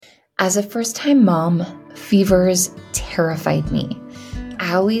As a first-time mom, fevers terrified me.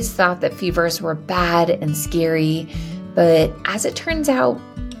 I always thought that fevers were bad and scary, but as it turns out,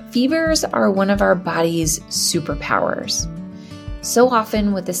 fevers are one of our body's superpowers. So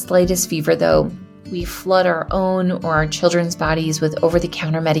often with the slightest fever though, we flood our own or our children's bodies with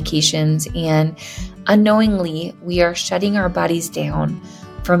over-the-counter medications, and unknowingly, we are shutting our bodies down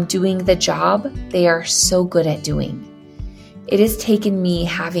from doing the job they are so good at doing. It has taken me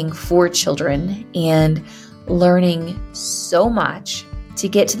having 4 children and learning so much to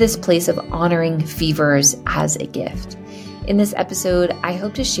get to this place of honoring fevers as a gift. In this episode, I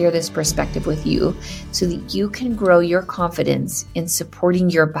hope to share this perspective with you so that you can grow your confidence in supporting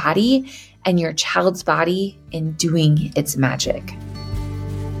your body and your child's body in doing its magic.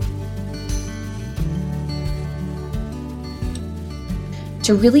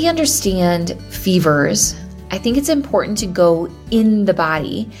 To really understand fevers, I think it's important to go in the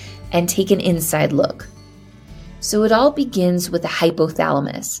body and take an inside look. So it all begins with the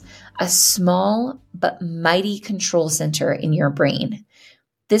hypothalamus, a small but mighty control center in your brain.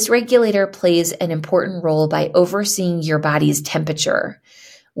 This regulator plays an important role by overseeing your body's temperature.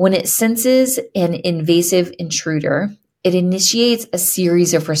 When it senses an invasive intruder, it initiates a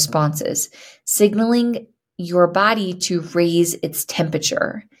series of responses, signaling your body to raise its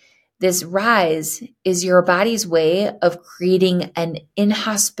temperature. This rise is your body's way of creating an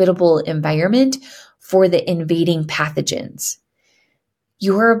inhospitable environment for the invading pathogens.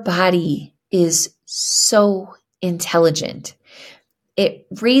 Your body is so intelligent. It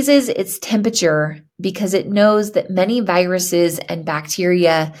raises its temperature because it knows that many viruses and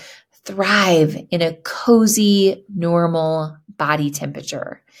bacteria thrive in a cozy, normal body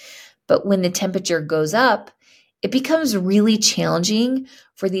temperature. But when the temperature goes up, it becomes really challenging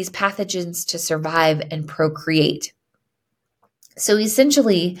for these pathogens to survive and procreate. So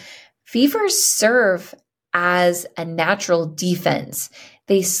essentially, fevers serve as a natural defense.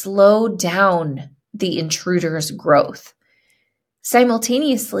 They slow down the intruder's growth.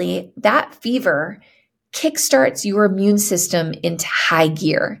 Simultaneously, that fever kickstarts your immune system into high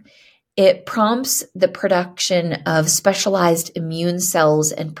gear. It prompts the production of specialized immune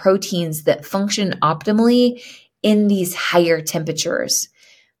cells and proteins that function optimally in these higher temperatures.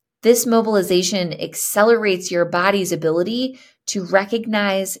 This mobilization accelerates your body's ability to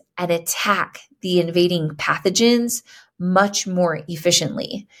recognize and attack the invading pathogens much more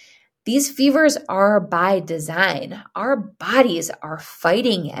efficiently. These fevers are by design. Our bodies are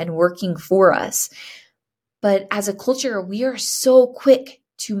fighting and working for us. But as a culture, we are so quick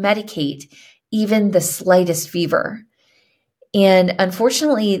to medicate even the slightest fever. And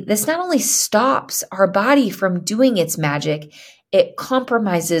unfortunately, this not only stops our body from doing its magic, it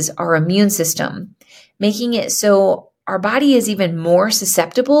compromises our immune system, making it so our body is even more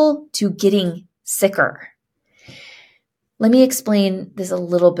susceptible to getting sicker. Let me explain this a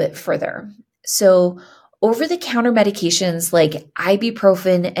little bit further. So, over-the-counter medications like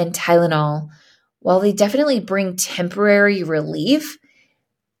ibuprofen and Tylenol, while they definitely bring temporary relief,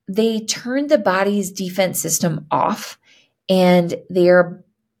 they turn the body's defense system off, and they are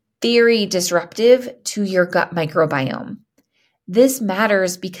very disruptive to your gut microbiome. This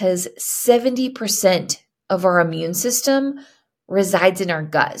matters because 70% of our immune system resides in our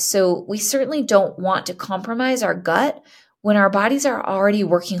gut. So we certainly don't want to compromise our gut when our bodies are already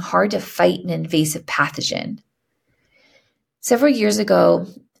working hard to fight an invasive pathogen. Several years ago,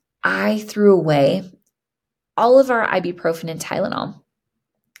 I threw away all of our ibuprofen and Tylenol.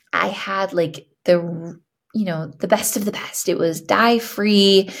 I had the best of the best. It was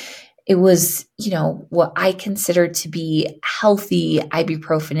dye-free. It was, what I considered to be healthy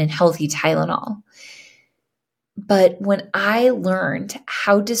ibuprofen and healthy Tylenol. But when I learned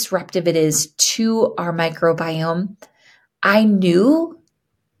how disruptive it is to our microbiome, I knew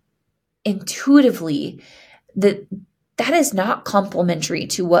intuitively that that is not complementary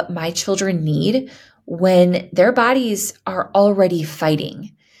to what my children need when their bodies are already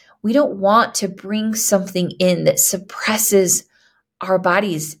fighting. We don't want to bring something in that suppresses our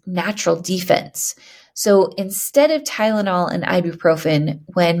body's natural defense. So instead of Tylenol and ibuprofen,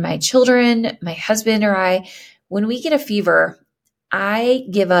 when my children, my husband, or I, when we get a fever, I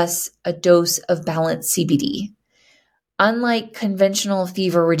give us a dose of Balance CBD. Unlike conventional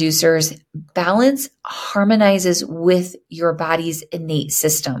fever reducers, Balance harmonizes with your body's innate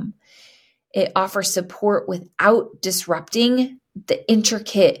system. It offers support without disrupting the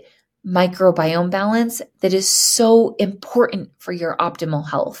intricate microbiome balance that is so important for your optimal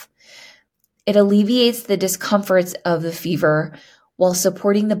health. It alleviates the discomforts of the fever while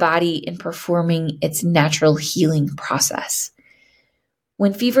supporting the body in performing its natural healing process.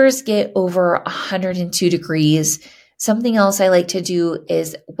 When fevers get over 102 degrees, something else I like to do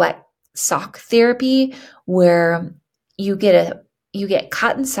is wet sock therapy, where you get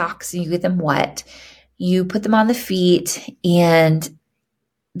cotton socks and you get them wet. You put them on the feet, and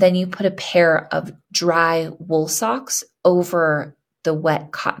then you put a pair of dry wool socks over the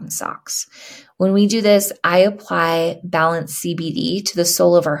wet cotton socks. When we do this, I apply Balance CBD to the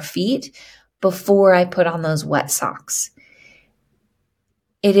sole of our feet before I put on those wet socks.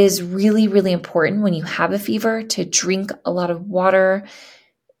 It is really, really important when you have a fever to drink a lot of water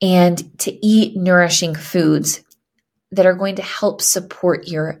and to eat nourishing foods that are going to help support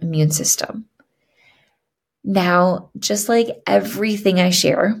your immune system. Now, just like everything I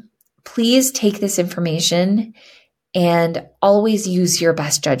share, please take this information and always use your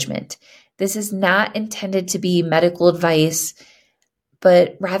best judgment. This is not intended to be medical advice,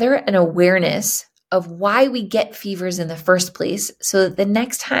 but rather an awareness of why we get fevers in the first place, so that the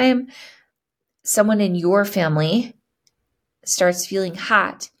next time someone in your family starts feeling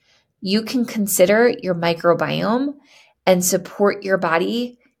hot, you can consider your microbiome and support your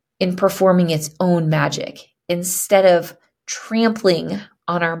body in performing its own magic. Instead of trampling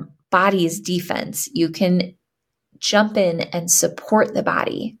on our body's defense, you can jump in and support the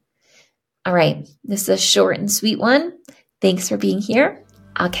body. All right, this is a short and sweet one. Thanks for being here.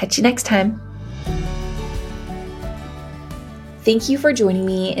 I'll catch you next time. Thank you for joining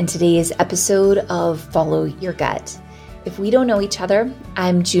me in today's episode of Follow Your Gut. If we don't know each other,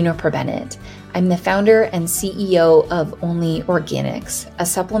 I'm Juniper Bennett. I'm the founder and CEO of Only Organics, a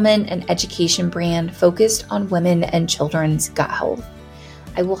supplement and education brand focused on women and children's gut health.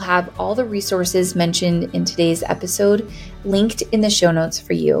 I will have all the resources mentioned in today's episode linked in the show notes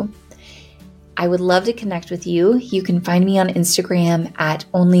for you. I would love to connect with you. You can find me on Instagram at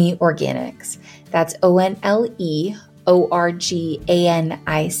Only Organics. That's ONLEORGANICS.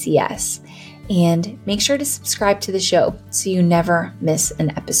 And make sure to subscribe to the show so you never miss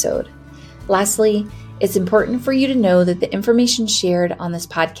an episode. Lastly, it's important for you to know that the information shared on this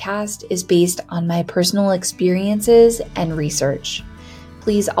podcast is based on my personal experiences and research.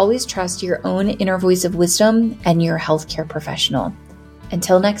 Please always trust your own inner voice of wisdom and your healthcare professional.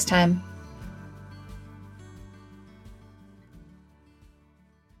 Until next time.